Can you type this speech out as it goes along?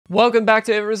Welcome back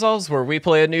to It Resolves, where we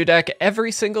play a new deck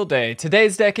every single day.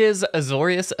 Today's deck is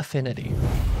Azorius Affinity.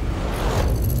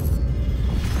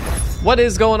 What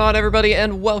is going on, everybody,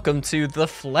 and welcome to the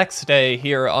Flex Day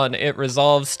here on It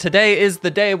Resolves. Today is the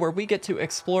day where we get to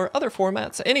explore other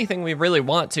formats, anything we really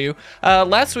want to.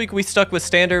 Last week we stuck with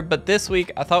Standard, but this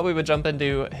week I thought we would jump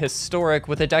into Historic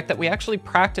with a deck that we actually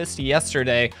practiced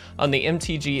yesterday on the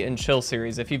MTG and Chill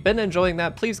series. If you've been enjoying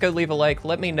that, please go leave a like.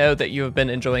 Let me know that you have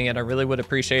been enjoying it. I really would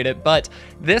appreciate it. But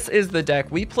this is the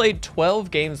deck. We played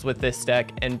 12 games with this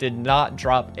deck and did not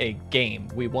drop a game.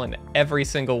 We won every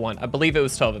single one. I believe it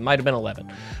was 12. It might have been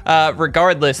 11.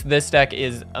 Regardless, this deck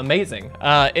is amazing.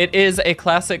 It is a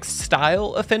classic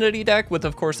style Affinity deck with,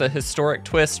 of course, a historic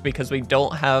twist because we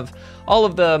don't have all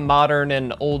of the modern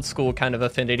and old school kind of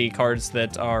Affinity cards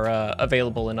that are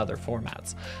available in other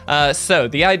formats. So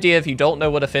the idea, if you don't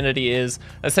know what Affinity is,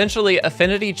 essentially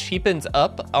Affinity cheapens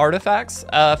up artifacts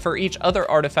for each other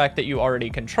artifact that you already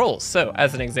control. So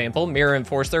as an example, Mirror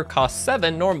Enforcer costs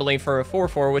 7 normally for a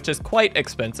 4/4, which is quite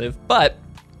expensive, but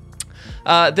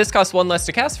this costs 1 less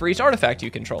to cast for each artifact you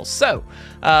control. So,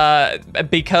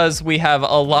 because we have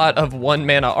a lot of 1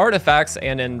 mana artifacts,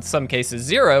 and in some cases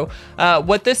 0,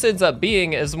 what this ends up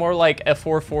being is more like a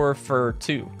 4/4 for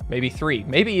 2, maybe 3,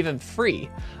 maybe even free.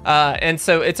 And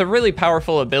so it's a really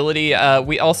powerful ability.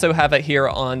 We also have it here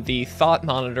on the Thought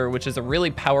Monitor, which is a really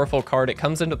powerful card. It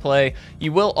comes into play.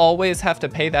 You will always have to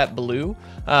pay that blue,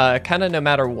 kind of no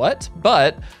matter what,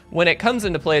 but when it comes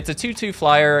into play, it's a 2/2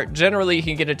 flyer. Generally, you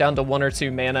can get it down to 1 or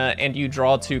 2 mana, and you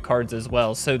draw 2 cards as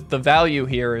well. So the value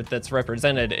here that's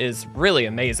represented is really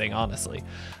amazing, honestly.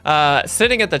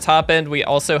 Sitting at the top end, we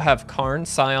also have Karn,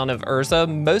 Scion of Urza,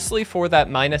 mostly for that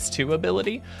 -2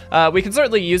 ability. We can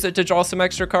certainly use it to draw some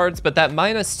extra cards, but that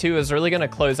 -2 is really going to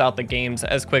close out the games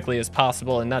as quickly as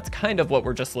possible, and that's kind of what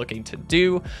we're just looking to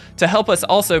do. To help us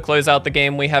also close out the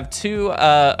game, we have 2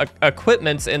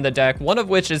 equipments in the deck, one of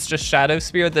which is just Shadow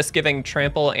Spear, this giving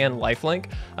trample and lifelink,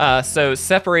 so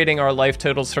separating our life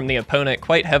totals from the opponent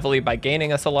quite heavily by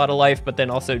gaining us a lot of life, but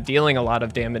then also dealing a lot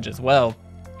of damage as well.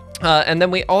 And then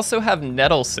we also have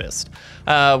Nettle Cyst,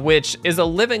 which is a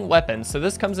living weapon. So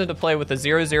this comes into play with a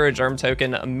 0/0 germ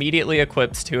token immediately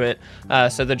equips to it,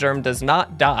 so the germ does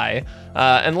not die,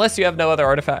 unless you have no other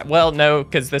artifact. Well, no,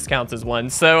 because this counts as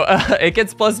 1. So it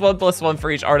gets +1/+1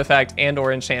 for each artifact and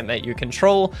or enchantment you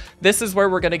control. This is where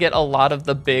we're going to get a lot of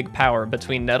the big power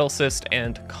between Nettle Cyst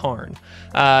and Karn.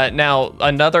 Now,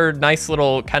 another nice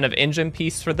little kind of engine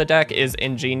piece for the deck is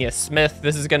Ingenious Smith.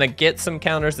 This is going to get some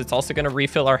counters. It's also going to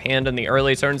refill our hand in the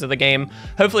early turns of the game.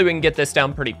 Hopefully we can get this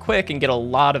down pretty quick and get a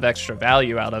lot of extra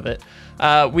value out of it.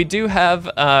 We do have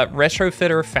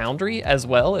Retrofitter Foundry as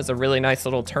well as a really nice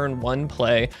little turn 1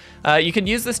 play. You can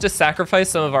use this to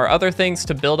sacrifice some of our other things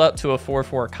to build up to a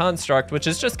 4/4 construct, which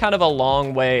is just kind of a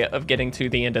long way of getting to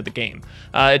the end of the game.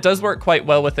 It does work quite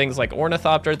well with things like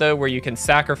Ornithopter, though, where you can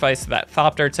sacrifice that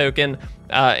Thopter token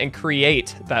and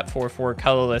create that 4/4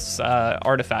 colorless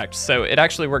artifact. So it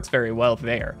actually works very well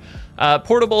there.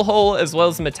 Portable Hole as well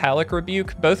as Metallic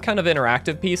Rebuke, both kind of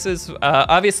interactive pieces.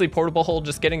 Obviously Portable Hole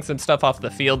just getting some stuff off the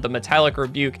field, the Metallic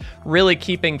Rebuke really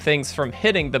keeping things from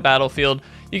hitting the battlefield.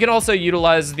 You can also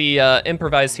utilize the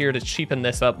Improvise here to cheapen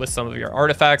this up with some of your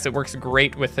artifacts. It works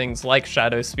great with things like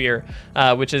Shadow Spear,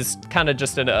 which is kind of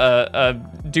just a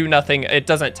do nothing. It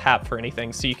doesn't tap for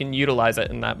anything, so you can utilize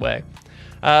it in that way.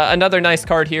 Another nice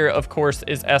card here, of course,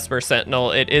 is Esper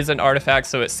Sentinel. It is an artifact,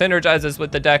 so it synergizes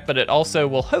with the deck, but it also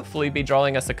will hopefully be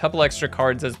drawing us a couple extra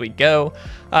cards as we go.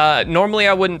 Normally,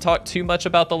 I wouldn't talk too much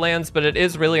about the lands, but it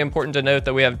is really important to note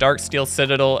that we have Darksteel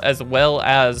Citadel as well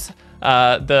as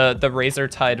the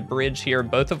Razortide Bridge here,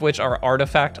 both of which are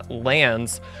artifact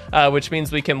lands, which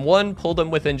means we can 1, pull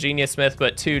them with Ingenious Smith,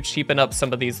 but 2, cheapen up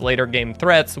some of these later game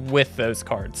threats with those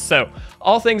cards. So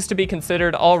all things to be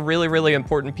considered, all really, really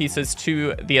important pieces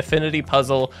to the Affinity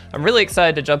puzzle. I'm really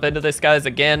excited to jump into this, guys.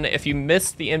 Again, if you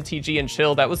missed the MTG and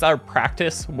Chill, that was our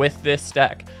practice with this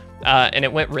deck. And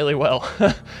it went really well,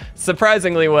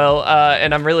 surprisingly well,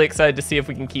 and I'm really excited to see if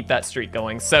we can keep that streak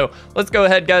going. So let's go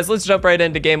ahead, guys. Let's jump right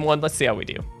into game 1. Let's see how we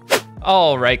do.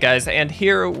 All right, guys, and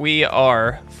here we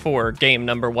are for game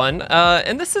number 1.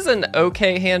 And this is an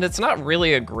okay hand. It's not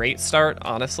really a great start,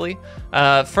 honestly.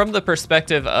 From the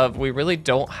perspective of we really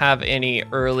don't have any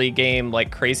early game,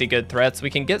 like, crazy good threats. We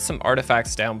can get some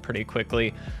artifacts down pretty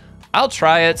quickly. I'll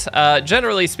try it.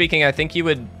 Generally speaking, I think you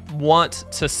would want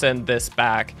to send this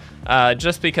back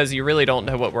just because you really don't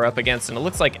know what we're up against, and it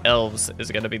looks like Elves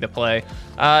is going to be the play.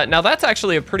 Now that's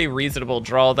actually a pretty reasonable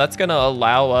draw. That's going to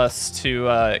allow us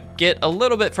to get a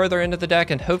little bit further into the deck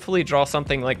and hopefully draw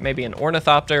something like maybe an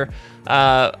Ornithopter.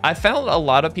 I found a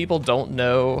lot of people don't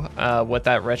know what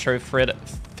that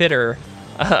Retrofitter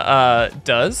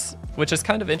does, which is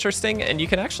kind of interesting, and you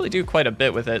can actually do quite a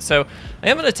bit with it. So I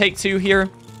am going to take 2 here.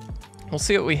 We'll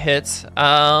see what we hit.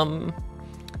 I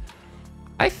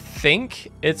think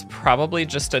it's probably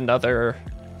just another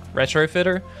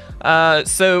Retrofitter.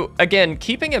 So again,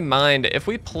 keeping in mind, if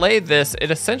we play this,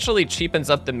 it essentially cheapens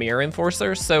up the Mirror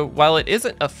Enforcer. So while it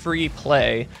isn't a free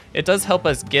play, it does help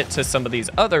us get to some of these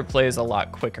other plays a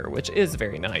lot quicker, which is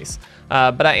very nice.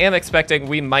 But I am expecting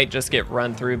we might just get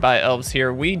run through by Elves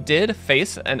here. We did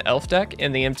face an Elf deck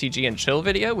in the MTG and Chill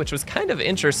video, which was kind of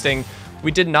interesting.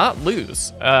 We did not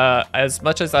lose as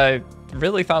much as I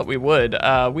really thought we would.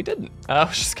 We didn't,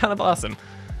 which is kind of awesome.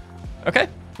 Okay.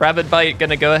 Rabid Bite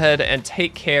gonna go ahead and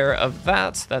take care of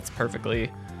that. That's perfectly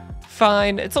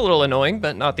fine. It's a little annoying,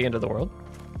 but not the end of the world.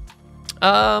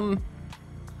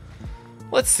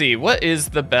 Let's see, what is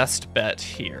the best bet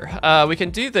here? We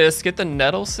can do this, get the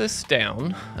Nettlecyst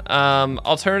down.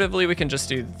 Alternatively, we can just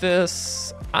do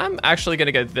this. I'm actually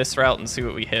gonna go this route and see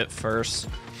what we hit first.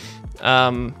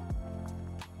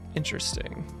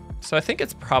 Interesting. So I think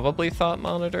it's probably Thought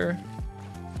Monitor.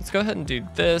 Let's go ahead and do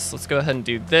this. Let's go ahead and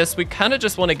do this. We kind of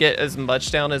just want to get as much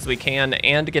down as we can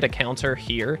and get a counter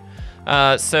here.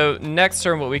 So next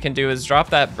turn, what we can do is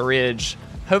drop that bridge,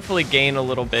 hopefully gain a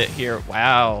little bit here.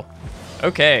 Wow.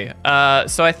 Okay.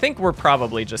 So I think we're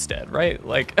probably just dead, right?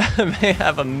 Like, they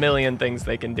have a million things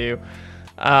they can do.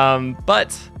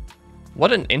 But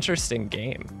what an interesting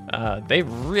game. They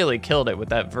really killed it with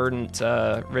that Verdant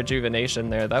Rejuvenation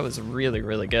there. That was really,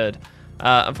 really good.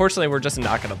 Unfortunately, we're just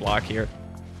not going to block here.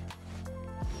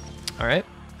 All right,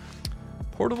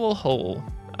 Portable Hole.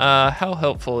 How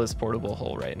helpful is Portable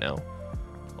Hole right now?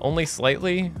 Only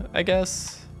slightly, I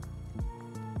guess.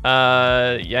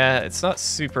 Yeah, it's not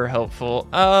super helpful.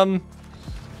 All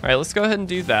right, let's go ahead and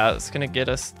do that. It's gonna get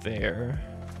us there.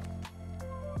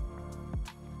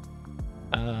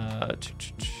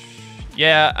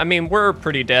 Yeah, I mean, we're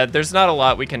pretty dead. There's not a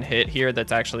lot we can hit here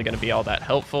that's actually gonna be all that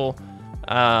helpful.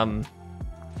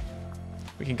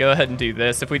 We can go ahead and do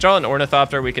this. If we draw an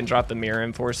Ornithopter, we can drop the Mirror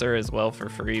Enforcer as well for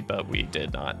free, but we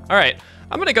did not. All right,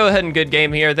 I'm gonna go ahead and good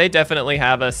game here. They definitely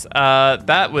have us.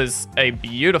 That was a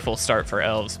beautiful start for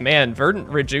Elves. Man, Verdant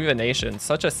Rejuvenation,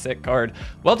 such a sick card.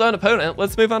 Well done, opponent.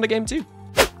 Let's move on to game 2.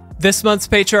 This month's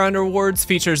Patreon rewards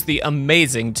features the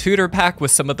amazing Tutor Pack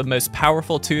with some of the most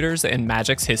powerful tutors in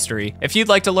Magic's history. If you'd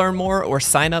like to learn more or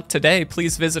sign up today,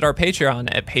 please visit our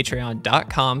Patreon at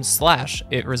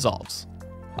patreon.com/itresolves.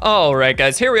 All right,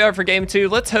 guys, here we are for game 2.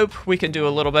 Let's hope we can do a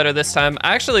little better this time.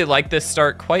 I actually like this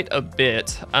start quite a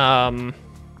bit.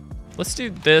 Let's do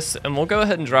this, and we'll go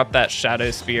ahead and drop that Shadow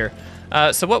Spear.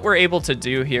 So what we're able to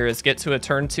do here is get to a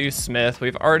turn 2 Smith.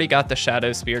 We've already got the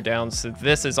Shadow Spear down, so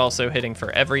this is also hitting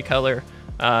for every color.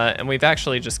 And we've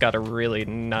actually just got a really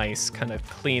nice kind of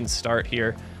clean start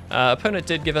here. Opponent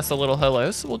did give us a little hello,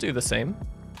 so we'll do the same.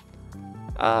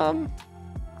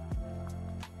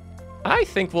 I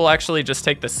think we'll actually just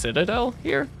take the Citadel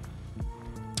here.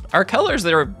 Our colors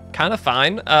are kind of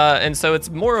fine, and so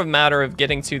it's more a matter of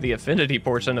getting to the affinity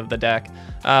portion of the deck,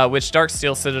 which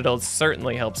Darksteel Citadel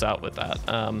certainly helps out with that.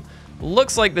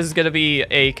 Looks like this is going to be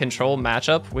a control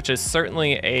matchup, which is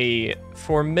certainly a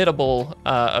formidable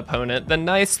opponent. The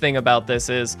nice thing about this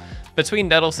is, between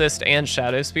Nettlecyst and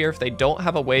Shadow Spear, if they don't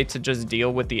have a way to just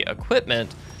deal with the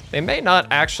equipment, they may not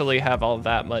actually have all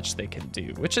that much they can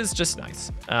do, which is just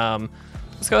nice.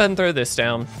 Let's go ahead and throw this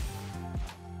down.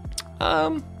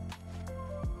 I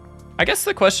guess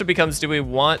the question becomes, do we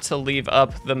want to leave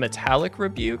up the Metallic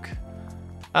Rebuke?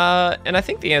 And I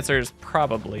think the answer is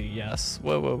probably yes.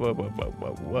 Whoa, whoa, whoa, whoa, whoa,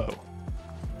 whoa, whoa.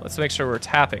 Let's make sure we're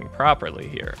tapping properly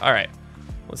here. All right,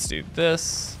 let's do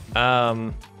this.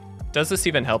 Does this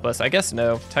even help us? I guess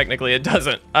no, technically it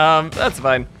doesn't. That's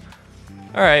fine.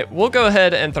 All right, we'll go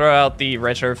ahead and throw out the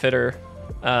Retrofitter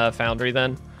Foundry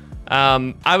then.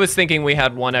 I was thinking we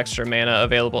had 1 extra mana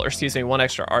available, or excuse me, 1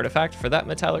 extra artifact for that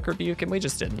Metallic Rebuke, and we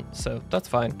just didn't, so that's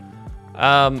fine.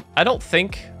 I don't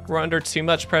think we're under too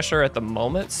much pressure at the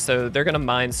moment, so they're gonna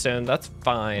Mind Stone, that's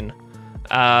fine.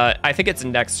 I think it's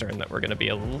next turn that we're gonna be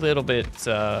a little bit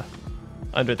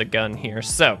under the gun here,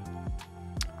 so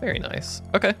very nice.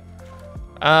 Okay.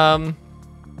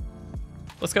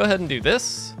 Let's go ahead and do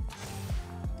this.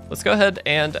 Let's go ahead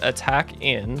and attack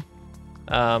in.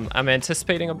 I'm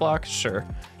anticipating a block, sure.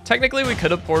 Technically, we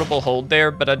could have Portable Hold there,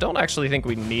 but I don't actually think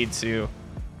we need to.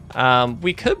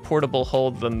 We could portable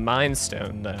hold the Mind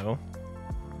Stone though.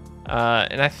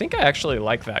 And I think I actually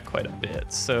like that quite a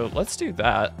bit. So let's do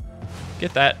that.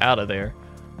 Get that out of there.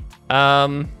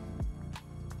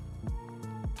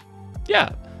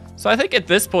 Yeah. So I think at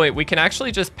this point we can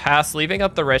actually just pass, leaving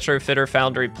up the Retrofitter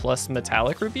Foundry plus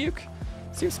Metallic Rebuke.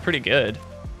 Seems pretty good.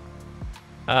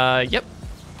 Yep.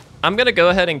 I'm gonna go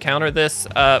ahead and counter this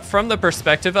from the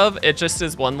perspective of it just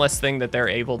is one less thing that they're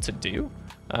able to do,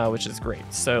 which is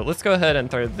great. So let's go ahead and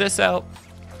throw this out.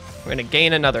 We're gonna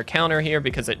gain another counter here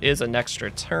because it is an extra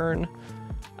turn.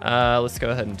 Let's go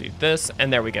ahead and do this,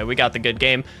 and there we go. We got the good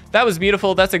game. That was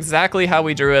beautiful. That's exactly how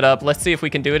we drew it up. Let's see if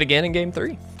we can do it again in game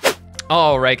 3.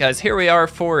 All right, guys, here we are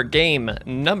for game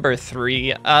number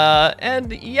 3.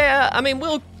 And yeah, I mean,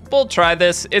 we'll try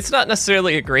this. It's not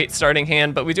necessarily a great starting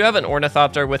hand, but we do have an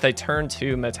Ornithopter with a turn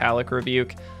 2 Metallic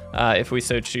Rebuke, if we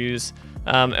so choose.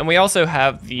 And we also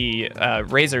have the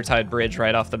Razortide Bridge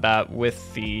right off the bat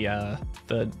with the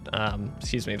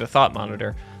Thought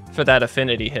Monitor for that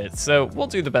affinity hit. So we'll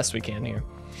do the best we can here.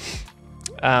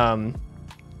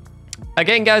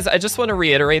 Again, guys, I just want to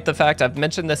reiterate the fact, I've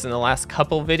mentioned this in the last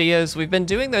couple videos, we've been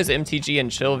doing those MTG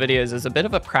and chill videos as a bit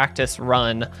of a practice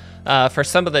run for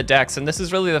some of the decks, and this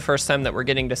is really the first time that we're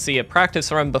getting to see a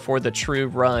practice run before the true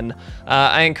run.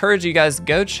 I encourage you guys,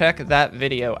 go check that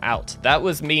video out. That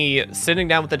was me sitting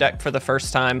down with the deck for the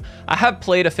first time. I have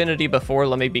played Affinity before,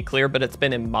 let me be clear, but it's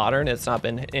been in Modern, it's not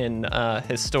been in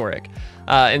Historic.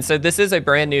 And so this is a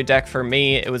brand new deck for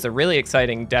me. It was a really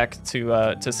exciting deck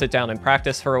to sit down and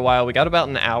practice for a while. We got about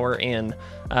an hour in,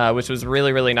 which was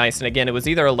really, really nice. And again, it was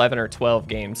either 11 or 12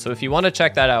 games. So if you want to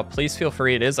check that out, please feel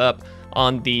free. It is up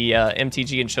on the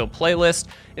MTG and Chill playlist.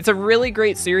 It's a really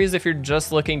great series if you're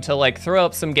just looking to like throw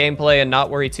up some gameplay and not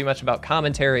worry too much about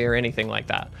commentary or anything like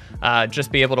that.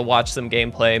 Just be able to watch some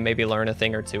gameplay, maybe learn a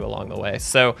thing or two along the way.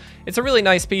 So it's a really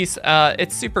nice piece.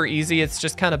 It's super easy. It's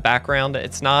just kind of background.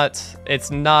 It's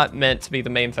not meant to be the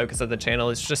main focus of the channel.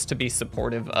 It's just to be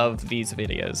supportive of these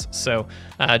videos. So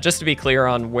just to be clear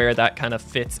on where that kind of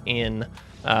fits in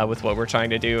with what we're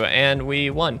trying to do. And we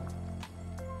won.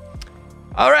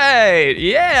 All right,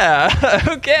 yeah,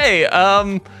 okay,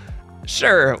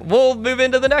 sure, we'll move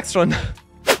into the next one.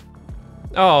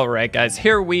 All right, guys,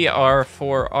 here we are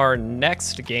for our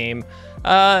next game.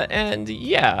 And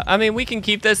yeah, I mean, we can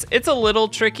keep this. It's a little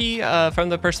tricky from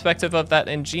the perspective of that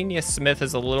Ingenious Smith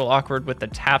is a little awkward with the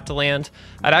tapped land.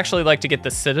 I'd actually like to get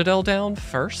the Citadel down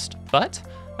first, but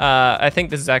I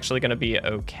think this is actually gonna be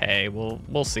okay.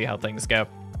 We'll see how things go.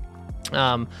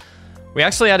 We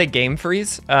actually had a game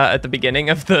freeze at the beginning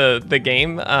of the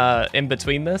game in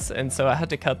between this, and so I had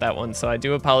to cut that one, so I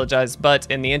do apologize,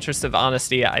 but in the interest of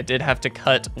honesty, I did have to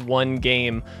cut one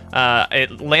game.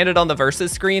 It landed on the versus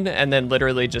screen, and then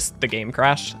literally just the game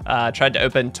crashed. Tried to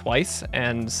open twice,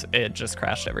 and it just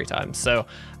crashed every time. So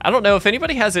I don't know if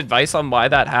anybody has advice on why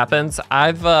that happens.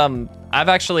 I've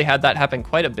actually had that happen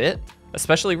quite a bit,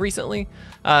 especially recently.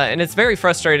 And it's very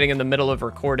frustrating in the middle of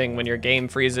recording when your game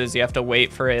freezes. You have to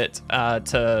wait for it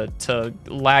to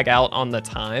lag out on the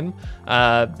time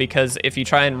because if you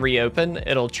try and reopen,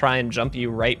 it'll try and jump you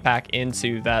right back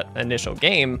into that initial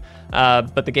game,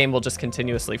 but the game will just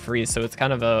continuously freeze. So it's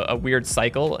kind of a weird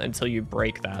cycle until you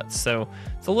break that. So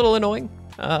it's a little annoying,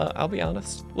 I'll be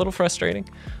honest, a little frustrating.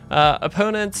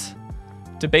 Opponent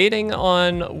debating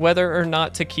on whether or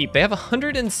not to keep. They have a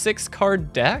 106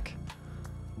 card deck.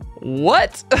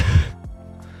 What?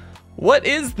 What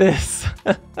is this?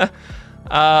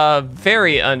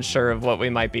 Very unsure of what we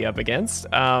might be up against,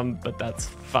 but that's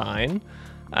fine.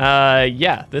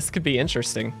 Yeah, this could be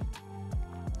interesting.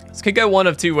 This could go one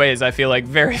of two ways, I feel like,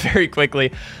 very, very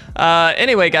quickly.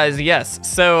 Anyway, guys, yes.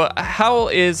 So how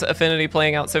is Affinity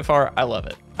playing out so far? I love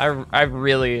it. I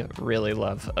really, really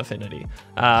love Affinity.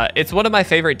 It's one of my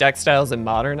favorite deck styles in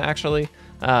Modern, actually.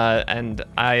 And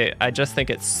I just think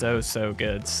it's so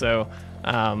good. So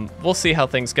we'll see how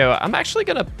things go. I'm actually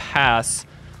gonna pass.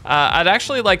 I'd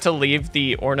actually like to leave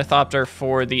the Ornithopter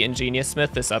for the Ingenious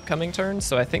Smith this upcoming turn.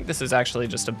 So I think this is actually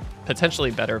just a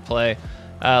potentially better play.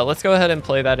 Let's go ahead and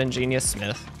play that Ingenious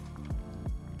Smith.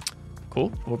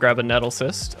 Cool, we'll grab a Nettle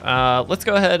Cyst. Let's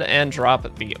go ahead and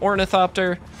drop the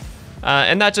Ornithopter.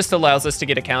 And that just allows us to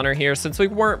get a counter here. Since we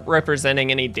weren't representing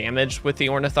any damage with the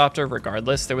Ornithopter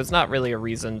regardless, there was not really a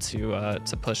reason to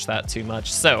push that too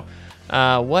much. So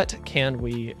what can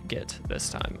we get this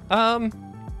time?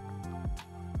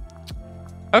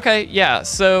 Okay, yeah,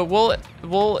 so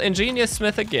we'll Ingenious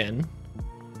Smith again.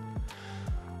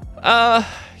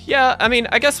 Yeah, I mean,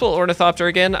 I guess we'll Ornithopter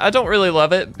again. I don't really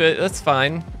love it, but that's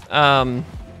fine.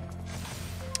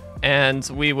 and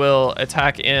we will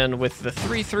attack in with the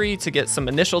 3/3 to get some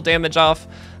initial damage off.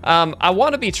 I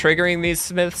want to be triggering these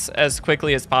smiths as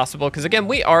quickly as possible because again,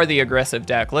 we are the aggressive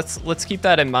deck. Let's keep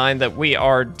that in mind, that we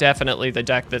are definitely the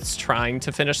deck that's trying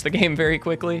to finish the game very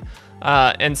quickly,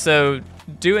 and so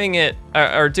doing it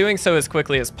or doing so as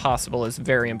quickly as possible is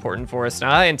very important for us.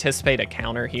 Now I anticipate a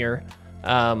counter here,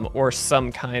 or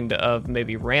some kind of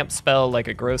maybe ramp spell like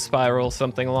a growth spiral,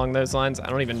 something along those lines.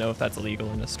 I don't even know if that's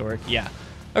illegal in Historic. Yeah.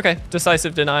 Okay,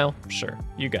 decisive denial. Sure,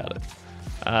 you got it.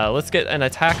 Let's get an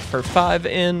attack for 5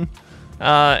 in,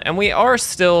 and we are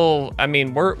still. I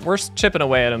mean, we're chipping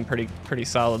away at him pretty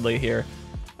solidly here.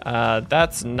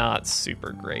 That's not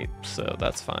super great, so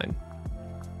that's fine.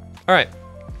 All right,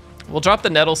 we'll drop the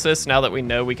Nettle Cyst now that we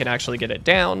know we can actually get it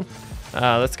down.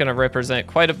 That's going to represent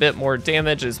quite a bit more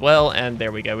damage as well, and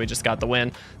there we go, we just got the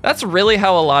win. That's really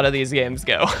how a lot of these games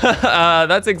go.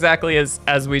 That's exactly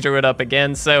as we drew it up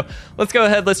again, so let's go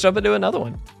ahead, let's jump into another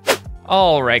one.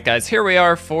 All right, guys, here we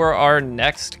are for our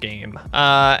next game.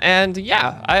 And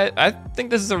yeah, I think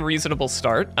this is a reasonable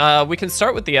start. We can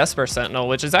start with the Esper Sentinel,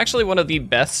 which is actually one of the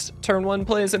best turn 1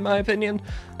 plays in my opinion.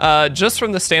 Just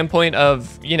from the standpoint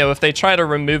of, you know, if they try to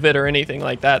remove it or anything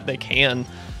like that, they can.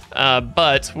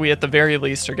 But we at the very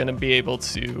least are going to be able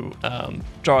to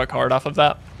draw a card off of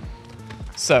that.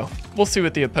 So we'll see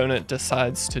what the opponent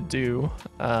decides to do.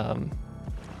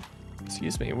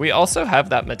 Excuse me. We also have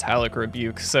that Metallic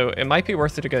Rebuke, so it might be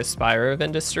worth it to go Spire of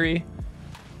Industry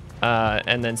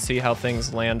and then see how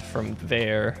things land from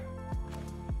there.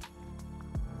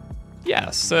 Yeah,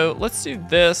 so let's do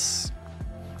this.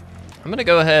 I'm going to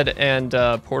go ahead and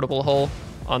Portable Hole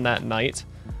on that Knight.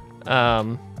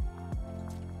 And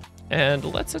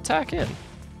let's attack in.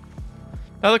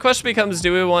 Now the question becomes,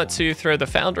 do we want to throw the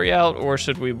Foundry out or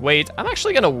should we wait? I'm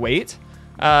actually going to wait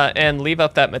and leave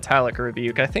up that Metallic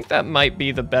Rebuke. I think that might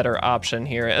be the better option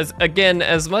here. Again,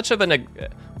 as much of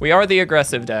we are the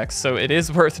aggressive deck, so it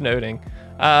is worth noting.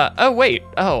 Oh wait,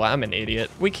 oh, I'm an idiot.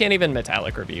 We can't even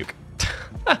Metallic Rebuke.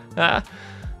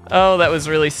 Oh, that was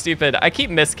really stupid. I keep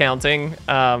miscounting.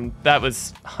 That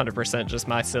was 100% just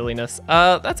my silliness.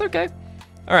 That's okay.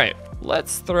 All right,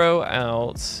 let's throw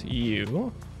out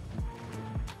you.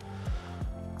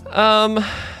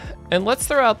 And let's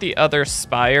throw out the other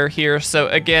Spire here. So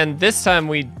again, this time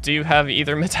we do have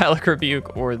either Metallic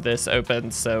Rebuke or this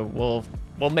open, so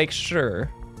we'll make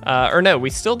sure. Or no, we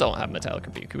still don't have Metallic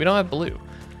Rebuke. We don't have blue.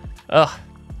 Ugh.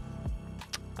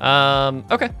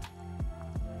 Okay.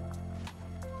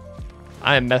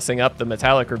 I am messing up the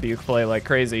Metallic Rebuke play like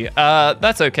crazy.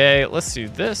 That's okay. Let's do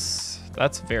this.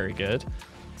 That's very good.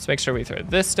 Let's make sure we throw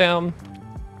this down.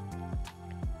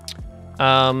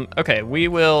 Okay, we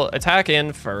will attack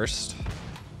in first.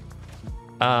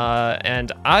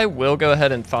 And I will go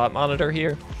ahead and Thought Monitor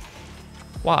here.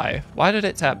 Why? Why did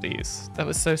it tap these? That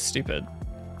was so stupid.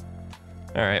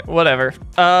 All right, whatever.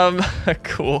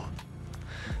 Cool.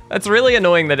 That's really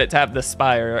annoying that it tapped the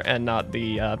Spire and not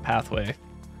the pathway.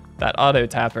 That auto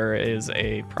tapper is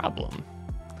a problem.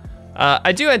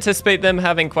 I do anticipate them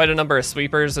having quite a number of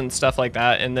sweepers and stuff like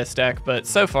that in this deck, but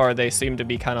so far they seem to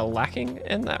be kind of lacking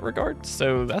in that regard,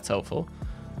 so that's helpful.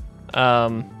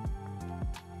 I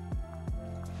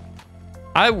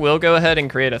will go ahead and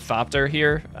create a Thopter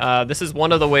here. This is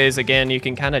one of the ways, again, you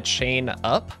can kind of chain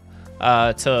up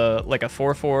to like a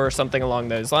 4/4 or something along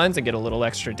those lines and get a little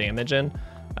extra damage in.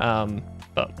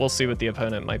 But we'll see what the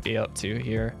opponent might be up to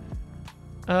here.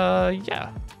 Yeah,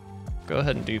 go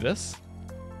ahead and do this.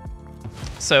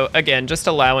 So again, just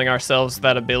allowing ourselves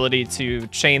that ability to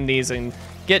chain these and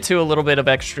get to a little bit of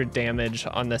extra damage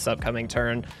on this upcoming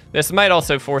turn. This might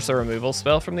also force a removal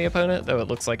spell from the opponent, though it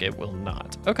looks like it will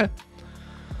not. Okay.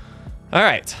 All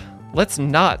right, let's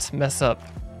not mess up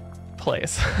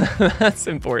plays. That's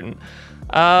important.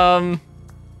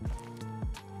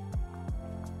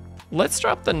 Let's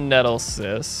drop the Nettle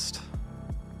Cyst.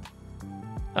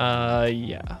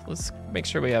 Yeah, let's make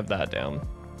sure we have that down.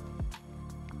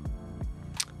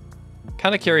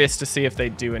 Kind of curious to see if they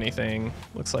do anything.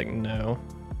 Looks like no.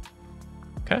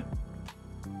 Okay.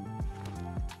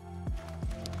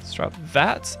 Let's drop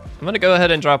that. I'm gonna go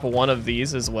ahead and drop one of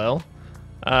these as well.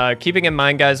 Keeping in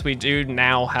mind, guys, we do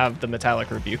now have the Metallic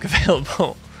Rebuke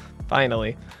available.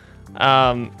 Finally.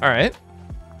 All right.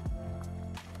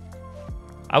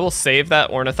 I will save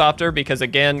that Ornithopter because,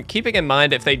 again, keeping in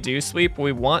mind if they do sweep,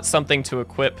 we want something to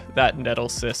equip that Nettle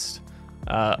Cyst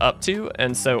up to,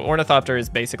 and so Ornithopter is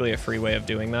basically a free way of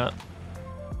doing that.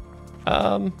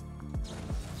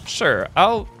 Sure,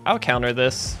 I'll counter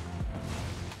this.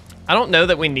 I don't know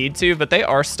that we need to, but they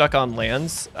are stuck on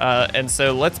lands, and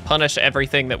so let's punish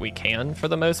everything that we can for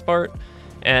the most part.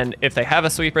 And if they have a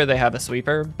sweeper, they have a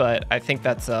sweeper, but I think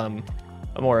that's a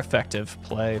more effective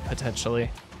play,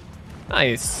 potentially.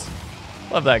 Nice.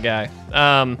 Love that guy.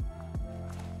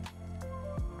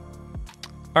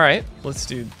 All right, let's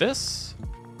do this.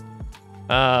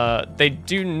 They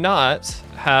do not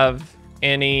have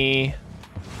any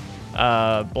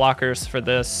blockers for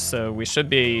this, so we should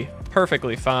be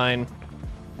perfectly fine.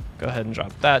 Go ahead and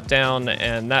drop that down,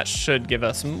 and that should give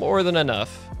us more than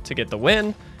enough to get the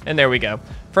win. And there we go.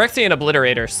 Phyrexian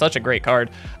Obliterator, such a great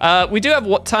card. We do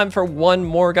have time for one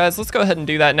more, guys. Let's go ahead and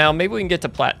do that now. Maybe we can get to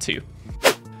Plat 2.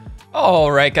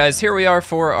 All right, guys, here we are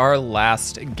for our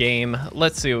last game.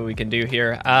 Let's see what we can do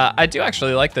here. I do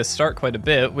actually like this start quite a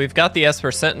bit. We've got the Esper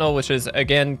Sentinel, which is,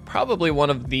 again, probably one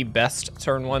of the best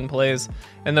turn 1 plays.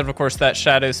 And then, of course, that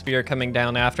Shadow Spear coming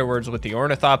down afterwards with the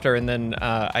Ornithopter, and then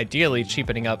ideally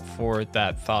cheapening up for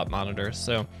that Thought Monitor.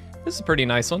 So this is a pretty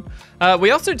nice one.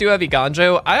 We also do have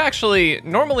Iganjo. I actually,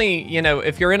 normally, you know,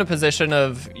 if you're in a position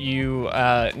of you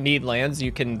need lands,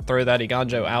 you can throw that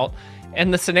Iganjo out.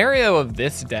 And the scenario of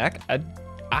this deck,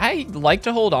 I like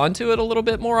to hold on to it a little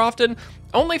bit more often,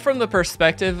 only from the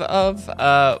perspective of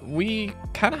we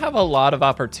kind of have a lot of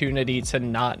opportunity to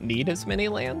not need as many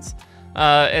lands.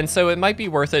 And so it might be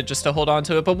worth it just to hold on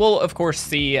to it, but we'll of course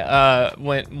see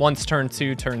once turn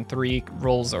 2, turn 3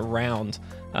 rolls around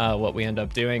what we end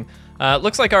up doing.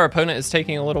 Looks like our opponent is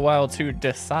taking a little while to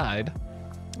decide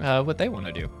what they want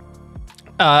to do.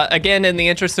 Again, in the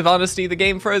interest of honesty, the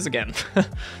game froze again.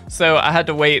 So I had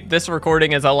to wait. This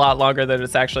recording is a lot longer than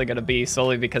it's actually going to be,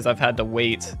 solely because I've had to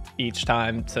wait each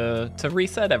time to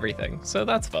reset everything. So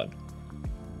that's fun.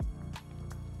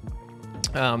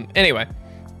 Anyway,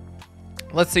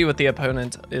 let's see what the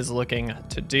opponent is looking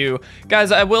to do.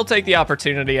 Guys, I will take the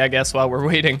opportunity, I guess, while we're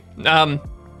waiting.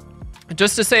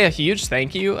 Just to say a huge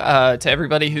thank you to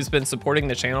everybody who's been supporting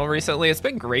the channel recently. It's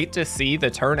been great to see the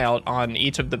turnout on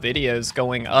each of the videos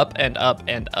going up and up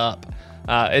and up.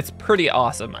 It's pretty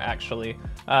awesome, actually.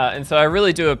 And so I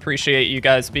really do appreciate you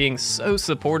guys being so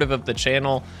supportive of the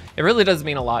channel. It really does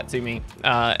mean a lot to me.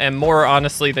 And more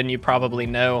honestly than you probably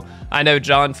know, I know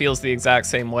John feels the exact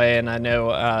same way, and I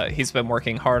know he's been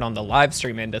working hard on the live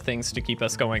stream end of things to keep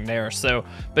us going there. So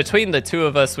between the two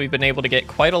of us, we've been able to get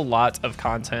quite a lot of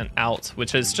content out,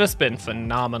 which has just been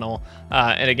phenomenal.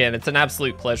 And again, it's an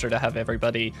absolute pleasure to have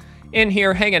everybody in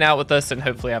here hanging out with us and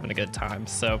hopefully having a good time.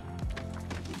 So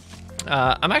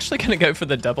I'm actually going to go for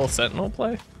the double Sentinel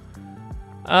play.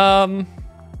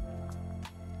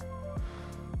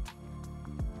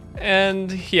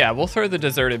 And yeah, we'll throw the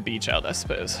Deserted Beach out, I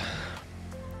suppose.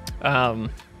 We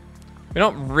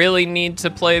don't really need to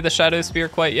play the Shadow Spear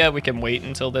quite yet. We can wait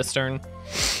until this turn.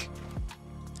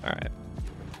 All right.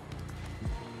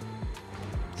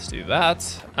 Let's do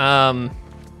that.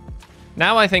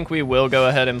 Now I think we will go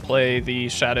ahead and play the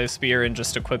Shadow Spear and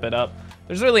just equip it up.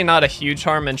 There's really not a huge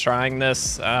harm in trying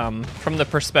this from the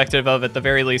perspective of, at the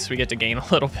very least, we get to gain a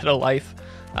little bit of life.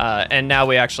 And now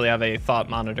we actually have a Thought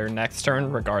Monitor next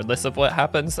turn, regardless of what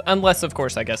happens. Unless, of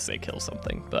course, I guess they kill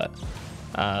something. But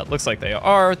looks like they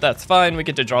are. That's fine. We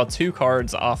get to draw 2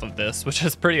 cards off of this, which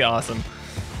is pretty awesome.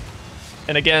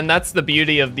 And again, that's the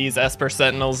beauty of these Esper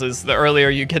Sentinels, is the earlier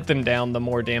you get them down, the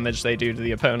more damage they do to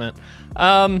the opponent.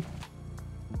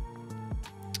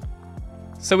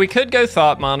 So we could go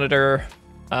Thought Monitor,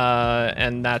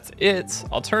 and that's it.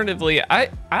 Alternatively, I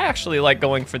actually like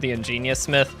going for the Ingenious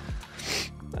Smith.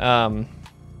 I'll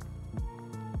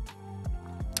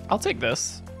take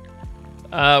this.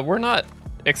 We're not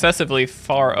excessively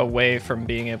far away from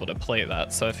being able to play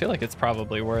that, so I feel like it's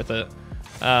probably worth it.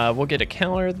 We'll get a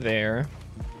counter there.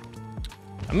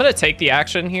 I'm gonna take the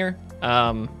action here.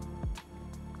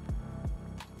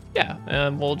 Yeah,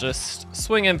 and we'll just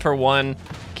swing in for 1.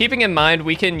 Keeping in mind,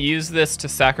 we can use this to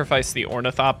sacrifice the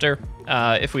Ornithopter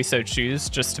if we so choose,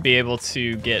 just to be able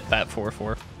to get that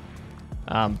 4/4.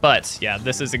 But yeah,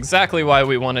 this is exactly why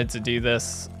we wanted to do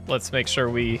this. Let's make sure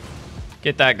we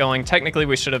get that going. Technically,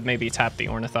 we should have maybe tapped the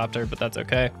Ornithopter, but that's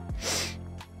okay.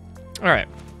 All right.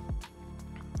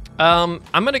 I'm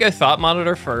gonna go Thought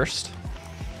Monitor first.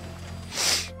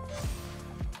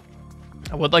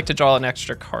 I would like to draw an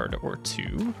extra card or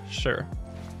 2. Sure.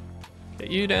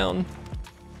 Get you down.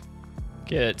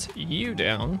 Get you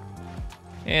down.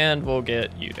 And we'll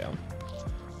get you down.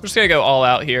 We're just gonna go all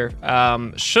out here.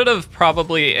 Should have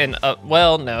probably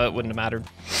well, no, it wouldn't have mattered.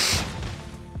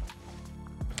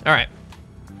 All right.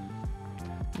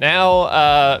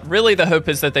 Now, really the hope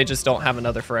is that they just don't have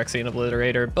another Phyrexian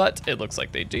Obliterator, but it looks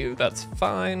like they do. That's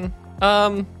fine.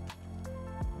 Yeah,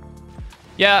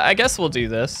 I guess we'll do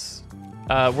this.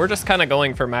 We're just kind of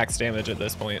going for max damage at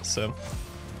this point, so.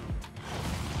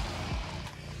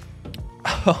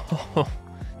 Oh,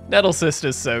 Nettle Cyst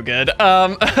is so good.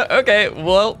 Okay,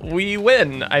 well, we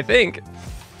win, I think.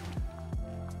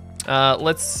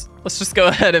 Let's just go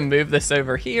ahead and move this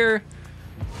over here.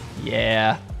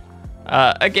 Yeah.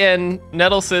 Again,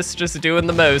 Nettle Cyst just doing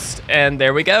the most, and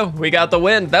there we go. We got the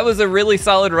win. That was a really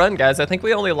solid run, guys. I think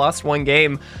we only lost one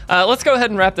game. Let's go ahead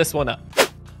and wrap this one up.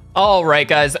 All right,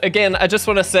 guys. Again, I just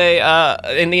want to say,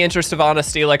 in the interest of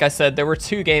honesty, like I said, there were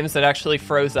 2 games that actually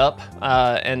froze up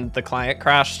and the client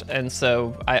crashed. And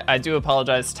so I do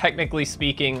apologize. Technically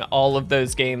speaking, all of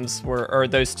those games were, or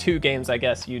those 2 games, I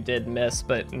guess you did miss,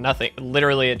 but nothing,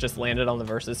 literally it just landed on the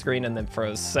versus screen and then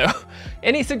froze. So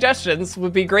any suggestions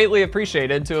would be greatly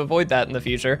appreciated to avoid that in the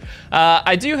future.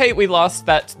 I do hate we lost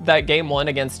that game 1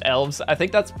 against Elves. I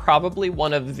think that's probably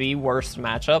one of the worst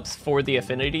matchups for the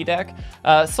Affinity deck.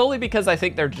 Solely because I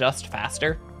think they're just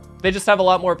faster. They just have a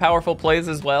lot more powerful plays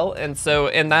as well, and so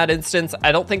in that instance,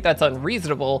 I don't think that's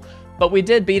unreasonable, but we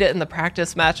did beat it in the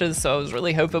practice matches, so I was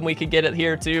really hoping we could get it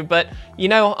here too, but you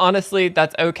know, honestly,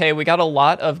 that's okay. We got a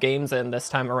lot of games in this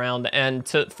time around, and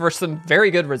for some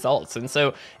very good results, and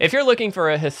so if you're looking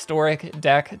for a historic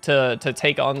deck to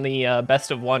take on the best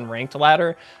of 1 ranked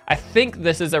ladder, I think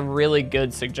this is a really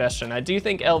good suggestion. I do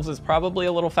think Elves is probably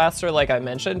a little faster, like I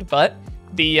mentioned, but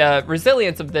the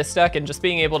resilience of this deck and just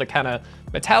being able to kind of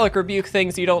metallic rebuke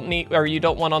things you don't need or you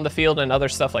don't want on the field and other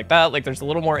stuff like that, like there's a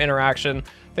little more interaction.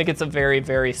 I think it's a very,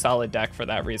 very solid deck for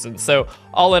that reason. So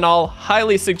all in all,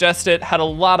 highly suggest it. Had a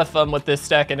lot of fun with this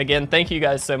deck. And again, thank you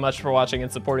guys so much for watching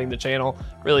and supporting the channel.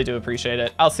 Really do appreciate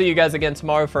it. I'll see you guys again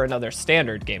tomorrow for another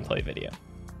standard gameplay video.